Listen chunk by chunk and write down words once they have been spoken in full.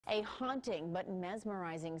A haunting but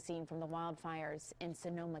mesmerizing scene from the wildfires in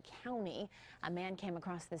Sonoma County. A man came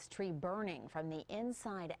across this tree burning from the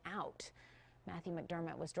inside out. Matthew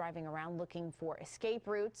McDermott was driving around looking for escape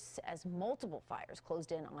routes as multiple fires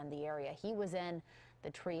closed in on the area he was in.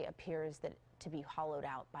 The tree appears to be hollowed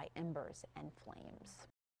out by embers and flames.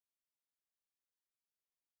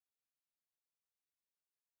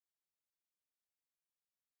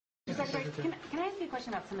 Secretary, can I ask you a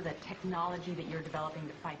question about some of the technology that you're developing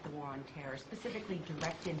to fight the war on terror, specifically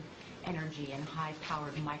directed energy and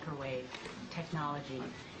high-powered microwave technology?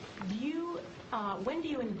 When do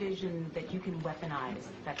you envision that you can weaponize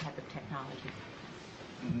that type of technology?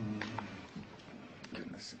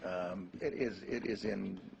 Goodness, it is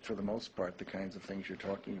in, for the most part, the kinds of things you're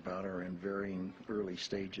talking about are in varying early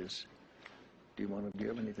stages. Do you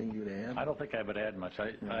have anything you'd add? I don't think I would add much.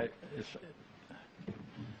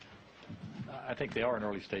 I think they are in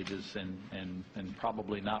early stages and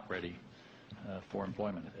probably not ready for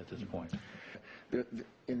employment at this point.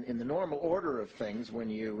 In the normal order of things, when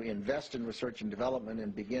you invest in research and development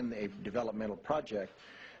and begin a developmental project,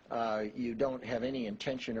 you don't have any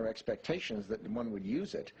intention or expectations that one would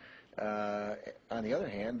use it. On the other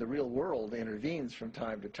hand, the real world intervenes from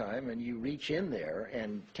time to time, and you reach in there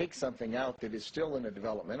and take something out that is still in a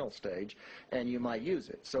developmental stage, and you might use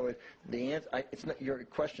it. So your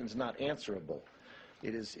question's not answerable.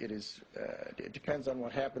 It depends on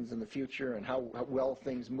what happens in the future and how well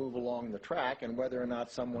things move along the track, and whether or not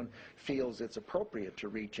someone feels it's appropriate to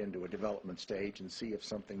reach into a development stage and see if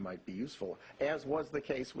something might be useful, as was the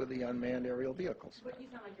case with the unmanned aerial vehicles. But you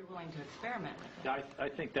sound like you're willing to experiment with it. I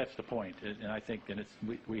think that's the point, and I think,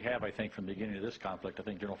 we have, I think, from the beginning of this conflict, I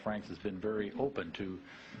think General Franks has been very open to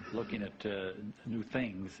looking at new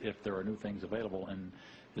things if there are new things available, and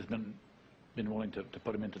has been willing to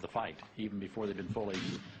put them into the fight even before they've been fully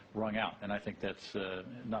wrung out. And I think that's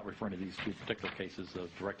not referring to these two particular cases of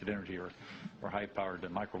directed energy or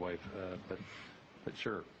high-powered microwave, but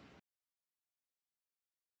sure.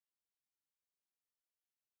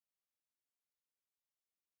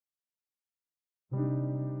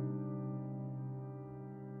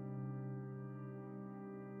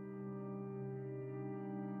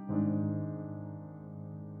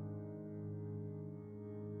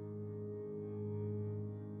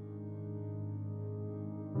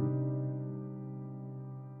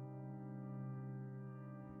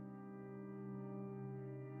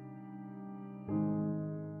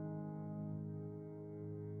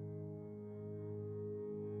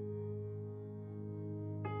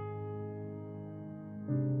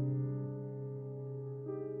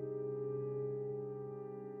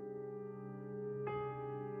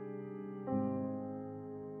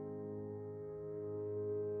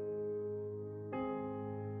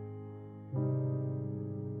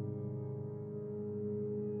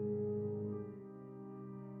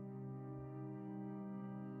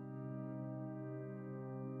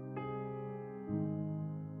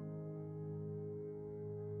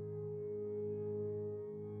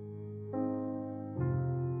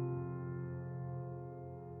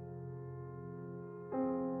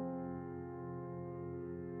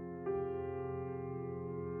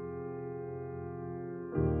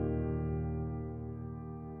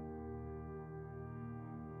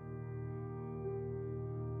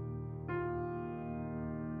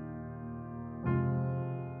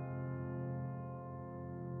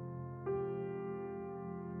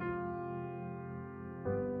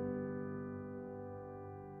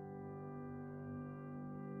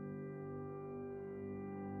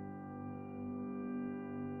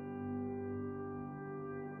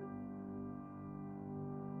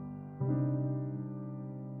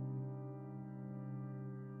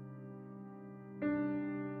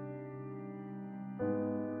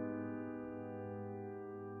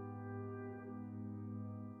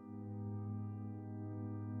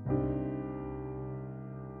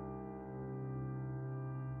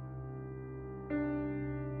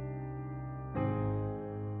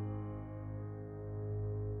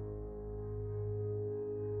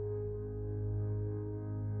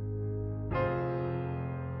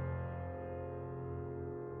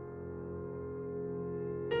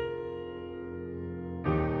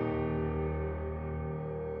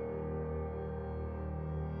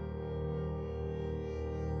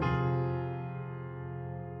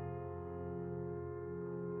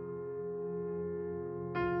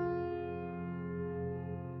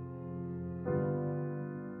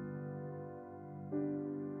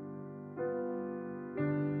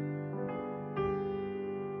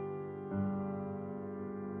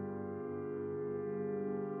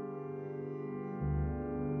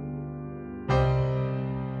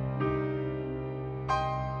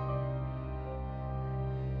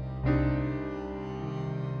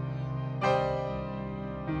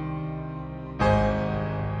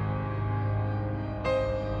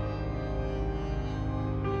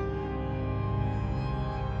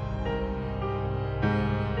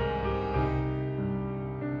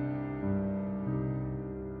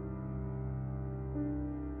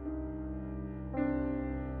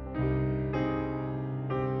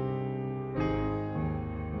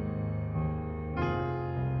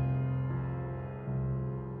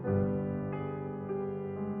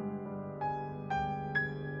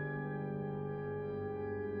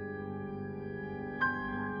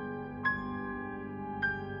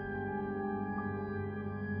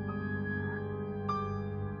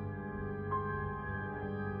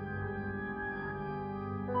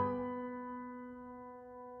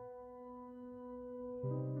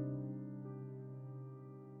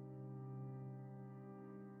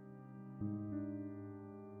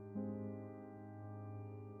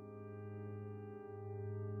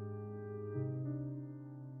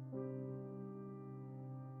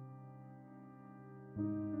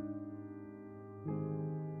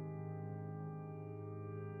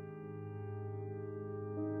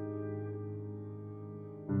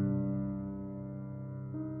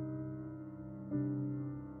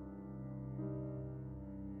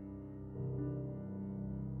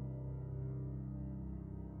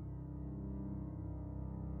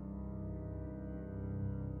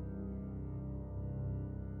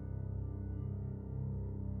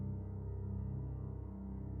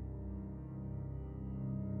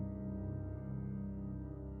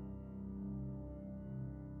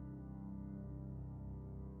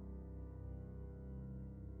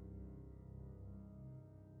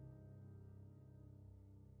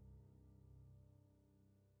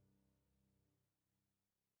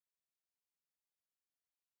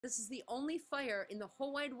 this is the only fire in the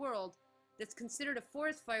whole wide world that's considered a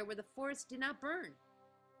forest fire where the forest did not burn.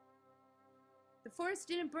 The forest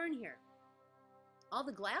didn't burn here. All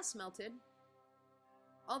the glass melted.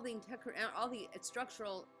 All the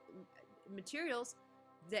structural materials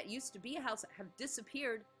that used to be a house have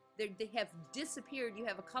disappeared. They have disappeared. You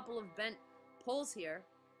have a couple of bent poles here,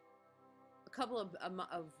 a couple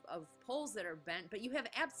of poles that are bent, but you have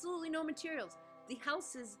absolutely no materials. The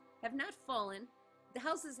houses have not fallen. The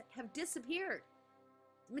houses have disappeared.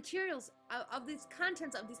 The materials of these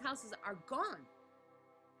contents of these houses are gone.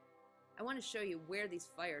 I want to show you where these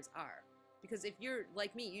fires are, because if you're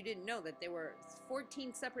like me, you didn't know that there were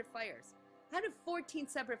 14 separate fires. How did 14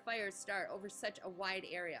 separate fires start over such a wide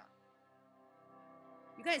area?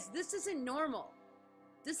 You guys, this isn't normal.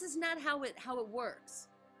 This is not how it works.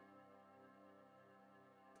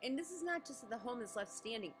 And this is not just the home that's left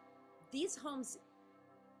standing. These homes,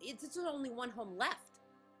 it's only one home left.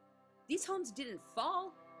 These homes didn't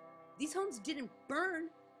fall. These homes didn't burn.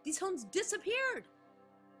 These homes disappeared.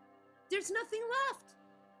 There's nothing left.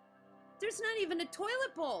 There's not even a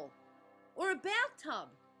toilet bowl or a bathtub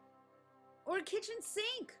or a kitchen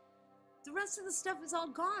sink. The rest of the stuff is all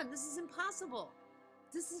gone. This is impossible.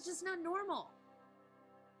 This is just not normal.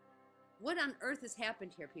 What on earth has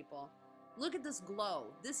happened here, people? Look at this glow.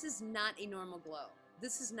 This is not a normal glow.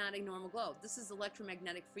 This is not a normal glow. This is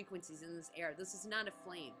electromagnetic frequencies in this air. This is not a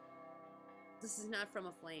flame. This is not from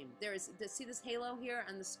a flame. See this halo here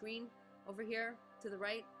on the screen over here to the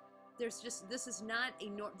right? This is not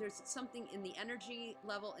there's something in the energy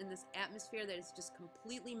level in this atmosphere that is just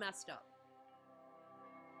completely messed up.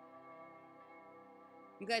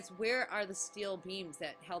 You guys, where are the steel beams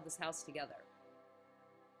that held this house together?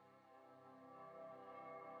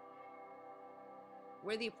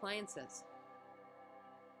 Where are the appliances?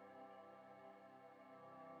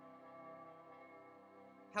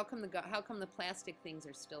 How come the plastic things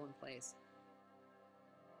are still in place?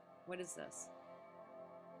 What is this?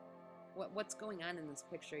 What's going on in this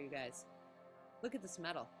picture, you guys? Look at this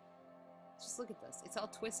metal. Just look at this. It's all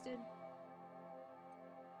twisted.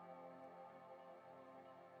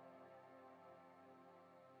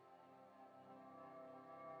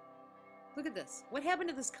 Look at this. What happened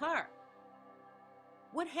to this car?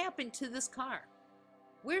 What happened to this car?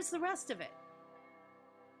 Where's the rest of it?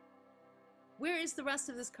 Where is the rest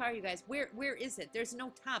of this car, you guys? Where is it? There's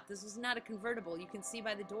no top. This was not a convertible. You can see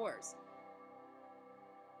by the doors.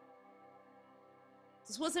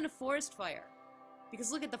 This wasn't a forest fire.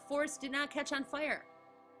 Because look at the forest did not catch on fire.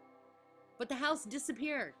 But the house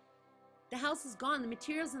disappeared. The house is gone. The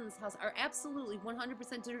materials in this house are absolutely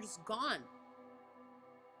 100%, they're just gone.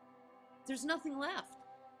 There's nothing left.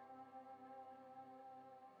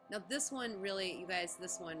 Now this one really, you guys,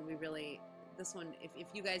 this one, if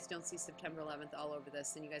you guys don't see September 11th all over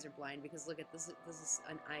this, then you guys are blind, because look at this. This is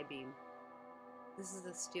an I-beam. This is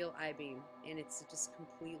a steel I-beam, and it's just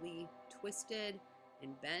completely twisted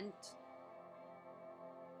and bent.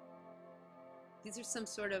 These are some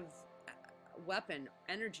sort of weapon,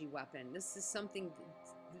 energy weapon. This is something,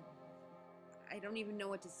 I don't even know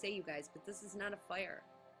what to say, you guys, but this is not a fire.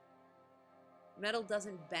 Metal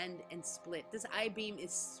doesn't bend and split. This I-beam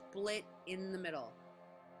is split in the middle.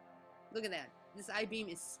 Look at that. This I-beam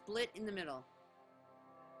is split in the middle.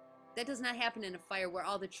 That does not happen in a fire where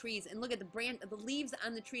all the trees, and look at the leaves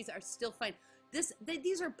on the trees are still fine.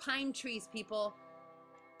 These are pine trees, people.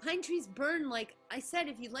 Pine trees burn, like I said,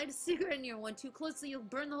 if you light a cigarette near one too closely, you'll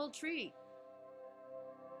burn the whole tree.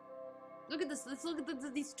 Look at this. Let's look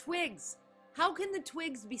at these twigs. How can the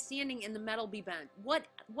twigs be standing and the metal be bent? What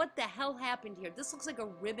the hell happened here? This looks like a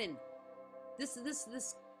ribbon. This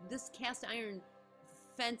cast iron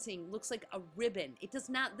fencing looks like a ribbon. It does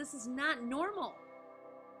not. This is not normal.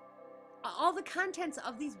 All the contents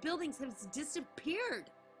of these buildings have disappeared.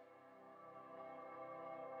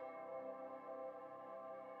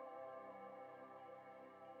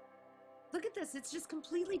 Look at this. It's just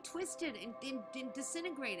completely twisted and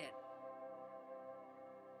disintegrated.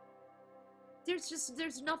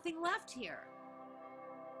 There's nothing left here.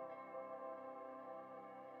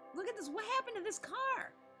 Look at this. What happened to this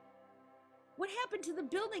car? What happened to the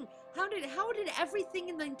building? How did everything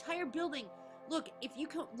in the entire building? Look, if you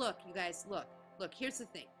can look, you guys, look, here's the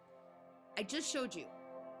thing. I just showed you.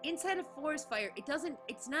 Inside a forest fire,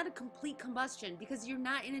 it's not a complete combustion because you're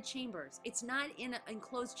not in a chambers. It's not in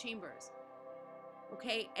enclosed chambers.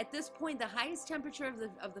 Okay? At this point, the highest temperature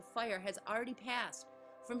of the fire has already passed.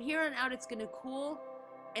 From here on out, it's going to cool,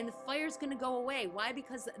 and the fire's going to go away. Why?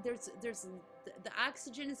 Because the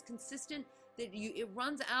oxygen is consistent. That it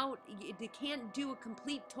runs out. It can't do a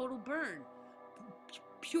complete total burn.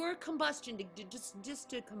 pure combustion, just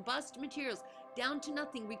to combust materials down to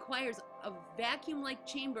nothing, requires a vacuum-like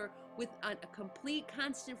chamber with a complete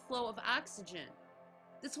constant flow of oxygen.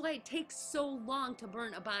 That's why it takes so long to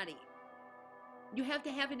burn a body. You have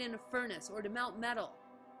to have it in a furnace, or to melt metal.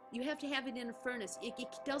 You have to have it in a furnace. It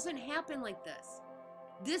doesn't happen like this.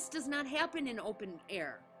 This does not happen in open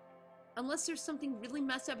air. Unless there's something really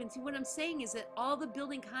messed up. And see, what I'm saying is that all the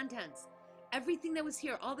building contents, everything that was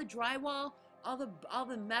here, all the drywall, all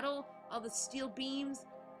the metal, all the steel beams,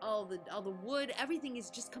 all the wood, everything is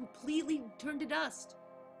just completely turned to dust.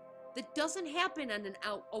 That doesn't happen on an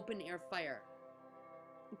open air fire.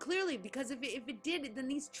 Clearly, because if it did, then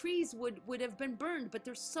these trees would have been burned. But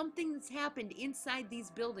there's something that's happened inside these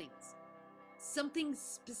buildings. Something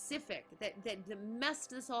specific that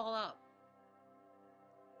messed this all up.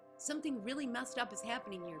 Something really messed up is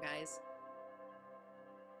happening here, guys.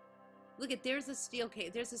 Look at, there's a steel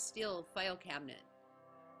file cabinet.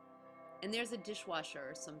 And there's a dishwasher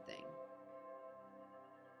or something.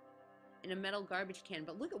 And a metal garbage can.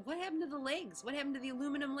 But look at what happened to the legs. What happened to the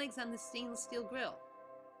aluminum legs on the stainless steel grill?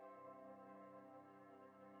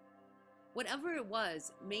 Whatever it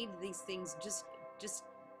was made these things just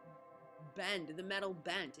bend. The metal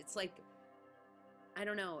bent. It's like, I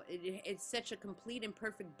don't know, it's such a complete and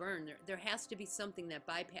perfect burn. There has to be something that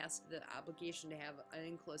bypassed the obligation to have an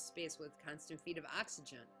enclosed space with constant feed of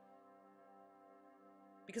oxygen.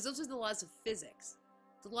 Because those are the laws of physics.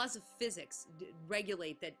 The laws of physics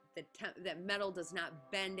regulate that metal does not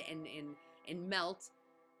bend and melt,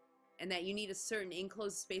 and that you need a certain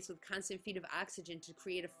enclosed space with constant feed of oxygen to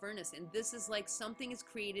create a furnace. And this is like something has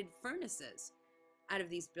created furnaces out of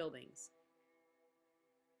these buildings.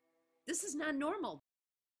 This is not normal.